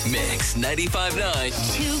Mix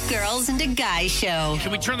 95.9. Two girls and a guy show.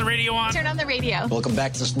 Can we turn the radio on? Turn on the radio. Welcome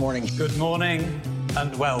back this morning. Good morning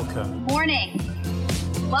and welcome. Morning.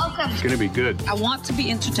 Welcome. It's going to be good. I want to be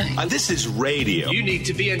entertained. And this is radio. You need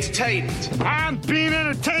to be entertained. I'm being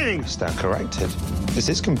entertained. Stand corrected. This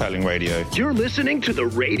is compelling radio. You're listening to the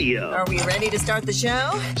radio. Are we ready to start the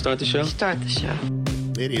show? Start the show? Start the show.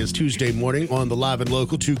 It is Tuesday morning on the Live and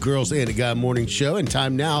Local Two Girls and a Guy morning show, and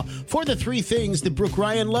time now for the three things that Brooke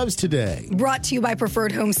Ryan loves today. Brought to you by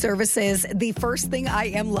Preferred Home Services. The first thing I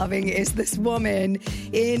am loving is this woman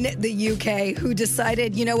in the UK who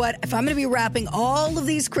decided, you know what, if I'm going to be wrapping all of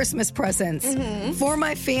these Christmas presents for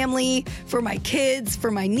my family, for my kids,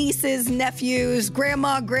 for my nieces, nephews,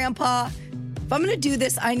 grandma, grandpa, if I'm going to do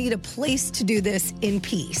this, I need a place to do this in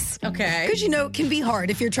peace. Okay. Because, it can be hard.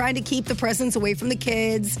 If you're trying to keep the presents away from the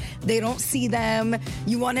kids, they don't see them.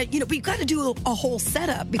 You want to, but you've got to do a whole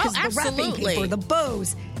setup because the wrapping paper, the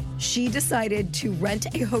bows. She decided to rent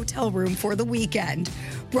a hotel room for the weekend,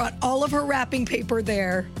 brought all of her wrapping paper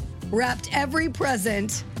there, wrapped every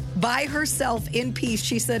present by herself in peace.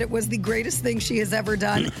 She said it was the greatest thing she has ever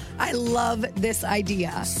done. I love this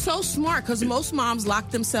idea. So smart, because most moms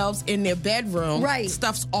lock themselves in their bedroom. Right.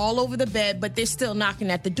 Stuff's all over the bed, but they're still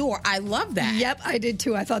knocking at the door. I love that. Yep, I did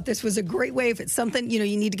too. I thought this was a great way. If it's something, you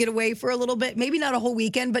need to get away for a little bit, maybe not a whole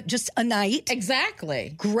weekend, but just a night.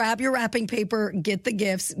 Exactly. Grab your wrapping paper, get the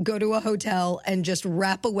gifts, go to a hotel, and just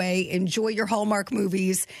wrap away, enjoy your Hallmark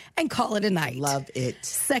movies, and call it a night. Love it.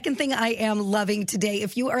 Second thing I am loving today,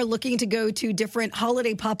 if you are looking to go to different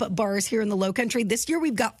holiday pop-up bars here in the Lowcountry, this year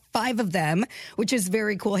we've got 5 of them, which is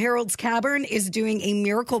very cool. Harold's Cavern is doing a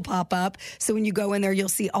miracle pop-up. So when you go in there, you'll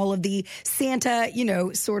see all of the Santa,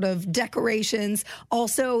 sort of decorations.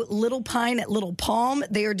 Also, Little Pine at Little Palm,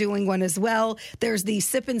 they are doing one as well. There's the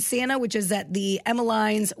Sippin' Santa, which is at the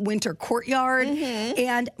Emmeline's Winter Courtyard,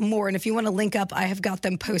 and more. And if you want to link up, I have got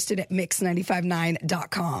them posted at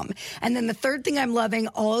mix959.com. And then the third thing I'm loving,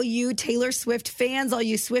 all you Taylor Swift fans, all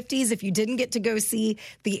you Swifties, if you didn't get to go see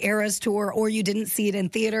the Eras Tour or you didn't see it in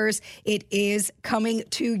theaters, it is coming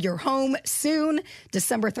to your home soon,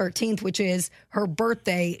 December 13th, which is her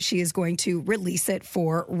birthday. She is going to release it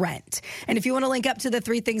for rent. And if you want to link up to the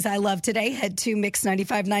 3 things I love today, head to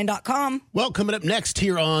mix959.com. Well, coming up next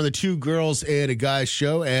here on the Two Girls and a Guy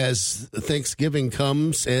show, as Thanksgiving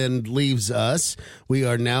comes and leaves us, we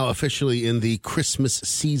are now officially in the Christmas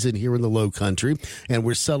season here in the Lowcountry, and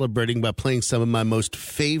we're celebrating by playing some of my most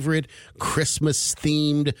favorite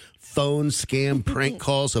Christmas-themed phone scam prank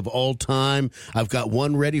calls of all time. I've got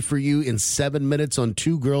one ready for you in 7 minutes on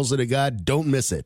Two Girls and a Guy. Don't miss it.